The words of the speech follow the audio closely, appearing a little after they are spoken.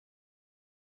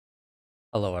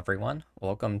Hello everyone,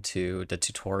 welcome to the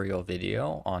tutorial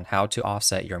video on how to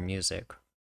offset your music.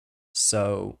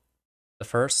 So the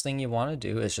first thing you want to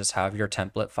do is just have your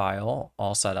template file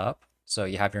all set up. So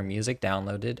you have your music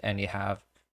downloaded and you have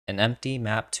an empty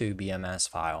map to BMS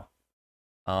file.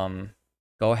 Go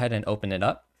ahead and open it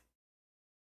up.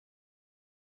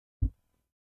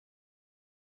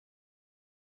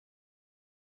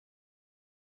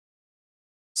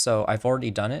 So I've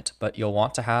already done it, but you'll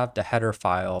want to have the header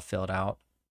file filled out,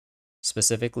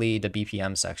 specifically the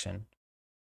BPM section.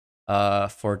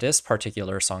 For this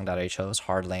particular song that I chose,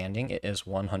 Hard Landing, it is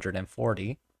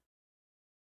 140.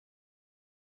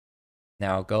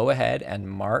 Now go ahead and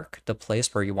mark the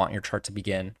place where you want your chart to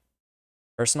begin.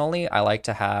 Personally, I like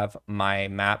to have my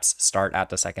maps start at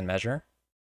the second measure,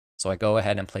 so I go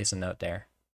ahead and place a note there.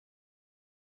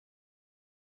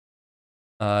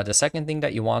 The second thing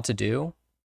that you want to do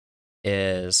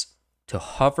is to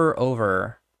hover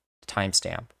over the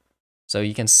timestamp. So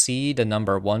you can see the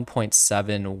number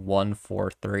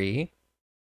 1.7143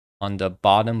 on the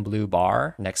bottom blue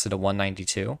bar next to the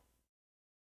 192.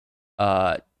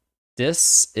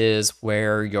 This is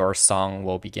where your song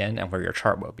will begin and where your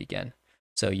chart will begin.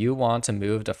 So you want to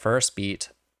move the first beat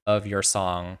of your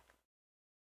song,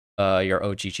 your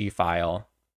OGG file,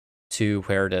 to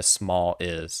where this small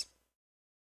is.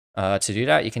 To do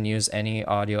that, you can use any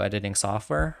audio editing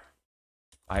software.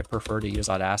 I prefer to use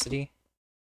Audacity.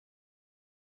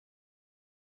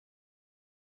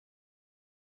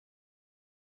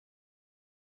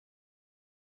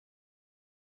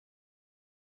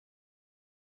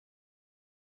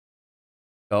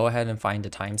 Go ahead and find the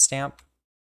timestamp.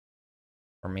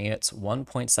 For me, it's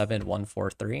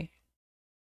 1.7143.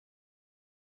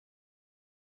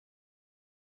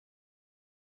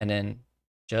 And then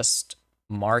just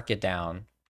mark it down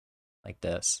like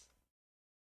this.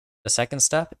 The second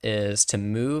step is to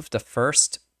move the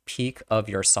first peak of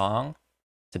your song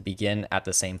to begin at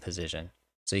the same position.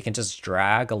 So you can just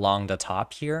drag along the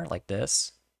top here like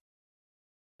this.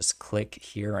 Just click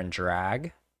here and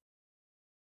drag.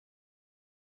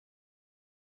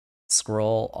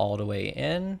 Scroll all the way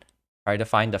in. Try to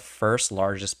find the first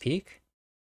largest peak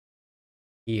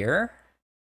here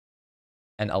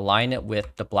and align it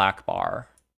with the black bar.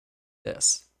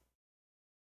 This.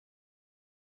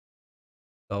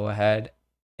 Go ahead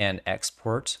and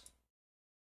export.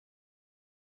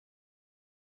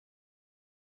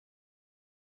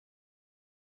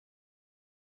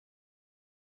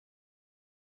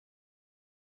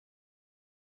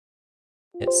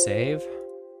 Hit save.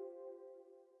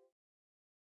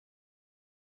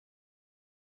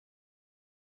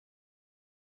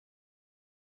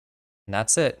 And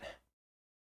that's it.